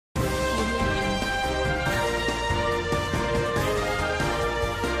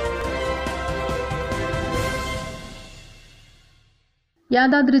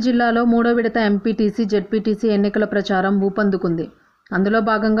యాదాద్రి జిల్లాలో మూడో విడత ఎంపీటీసీ, జెడ్పీటీసీ ఎన్నికల ప్రచారం ఊపందుకుంది. అందులో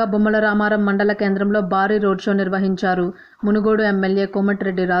భాగంగా బొమ్మల రామారం మండల కేంద్రంలో భారీ రోడ్ షో నిర్వహించారు మునుగోడు ఎమ్మెల్యే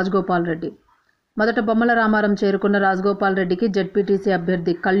కోమటిరెడ్డి రాజగోపాల్ రెడ్డి. మొదట బొమ్మల రామారం చేరుకున్న రాజగోపాల్ రెడ్డికి జెడ్పీటీసీ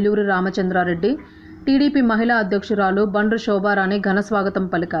అభ్యర్థి కల్లూరి రామచంద్రారెడ్డి, టీడీపీ మహిళా అధ్యక్షురాలు బండ్రు శోభారాణి ఘన స్వాగతం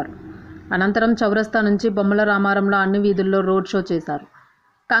పలికారు. అనంతరం చౌరస్తా నుంచి బొమ్మల రామారంలో అన్ని వీధుల్లో రోడ్ షో చేశారు.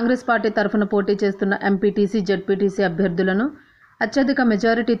 కాంగ్రెస్ పార్టీ తరఫున పోటీ చేస్తున్న ఎంపీటీసీ, జెడ్పీటీసీ అభ్యర్థులను అత్యధిక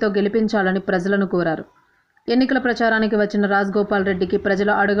మెజారిటీతో గెలిపించాలని ప్రజలను కోరారు. ఎన్నికల ప్రచారానికి వచ్చిన రాజగోపాల్ రెడ్డికి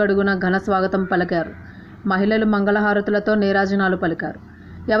ప్రజలు అడుగడుగున ఘన స్వాగతం పలికారు. మహిళలు మంగళహారతులతో నీరాజనాలు పలికారు.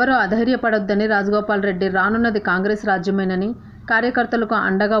 ఎవరూ అధైర్యపడొద్దని రాజగోపాల్ రెడ్డి రానున్నది కాంగ్రెస్ రాజ్యమేనని, కార్యకర్తలకు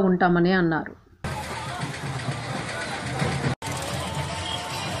అండగా ఉంటామని అన్నారు.